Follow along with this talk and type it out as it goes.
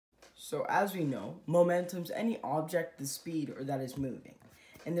So as we know, momentum's any object, the speed, or that is moving.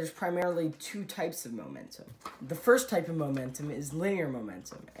 And there's primarily two types of momentum. The first type of momentum is linear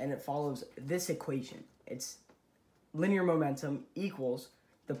momentum, and it follows this equation. It's linear momentum equals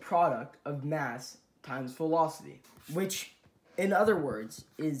the product of mass times velocity, which, in other words,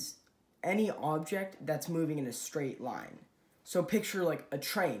 is any object that's moving in a straight line. So picture like a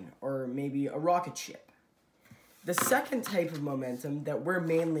train or maybe a rocket ship. The second type of momentum that we're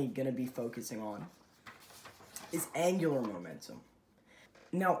mainly going to be focusing on is angular momentum.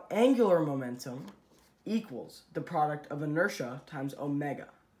 Now, angular momentum equals the product of inertia times omega.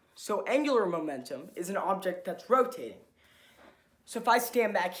 So angular momentum is an object that's rotating. So if I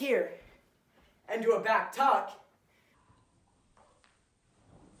stand back here and do a back tuck,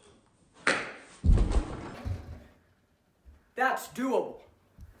 that's doable.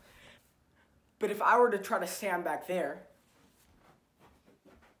 But if I were to try to stand back there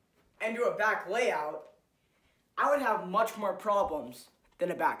and do a back layout, I would have much more problems than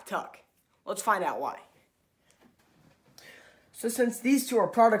a back tuck. Let's find out why. So since these two are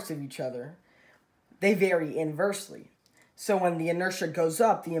products of each other, they vary inversely. So when the inertia goes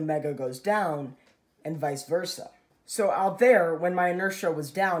up, the omega goes down, and vice versa. So out there, when my inertia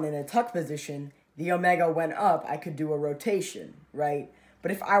was down in a tuck position, the omega went up, I could do a rotation, right?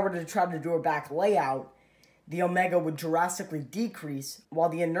 But if I were to try to do a back layout, the omega would drastically decrease while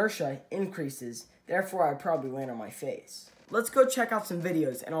the inertia increases. Therefore, I'd probably land on my face. Let's go check out some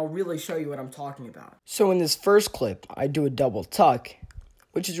videos and I'll really show you what I'm talking about. So in this first clip, I do a double tuck,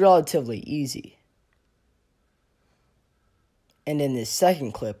 which is relatively easy. And in this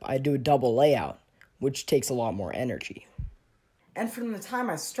second clip, I do a double layout, which takes a lot more energy. And from the time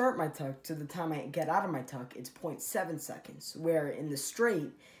I start my tuck to the time I get out of my tuck, it's 0.7 seconds, where in the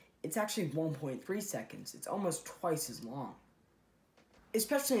straight, it's actually 1.3 seconds. It's almost twice as long.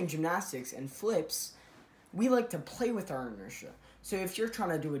 Especially in gymnastics and flips, we like to play with our inertia. So if you're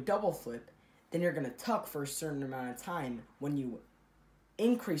trying to do a double flip, then you're going to tuck for a certain amount of time when you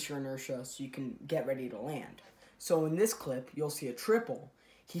increase your inertia so you can get ready to land. So in this clip, you'll see a triple.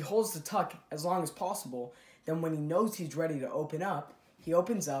 He holds the tuck as long as possible. Then when he knows he's ready to open up, he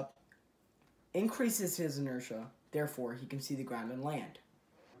opens up, increases his inertia, therefore he can see the ground and land.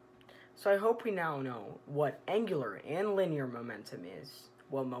 So I hope we now know what angular and linear momentum is,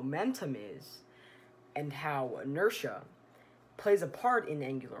 what momentum is, and how inertia plays a part in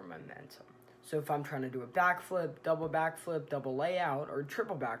angular momentum. So if I'm trying to do a backflip, double layout, or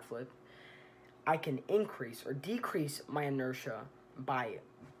triple backflip, I can increase or decrease my inertia by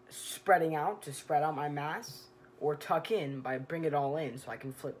spreading out to spread out my mass, or tuck in by bring it all in so I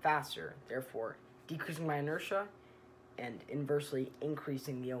can flip faster, therefore decreasing my inertia and inversely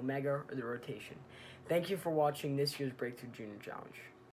increasing the omega or the rotation. Thank you for watching this year's Breakthrough Junior Challenge.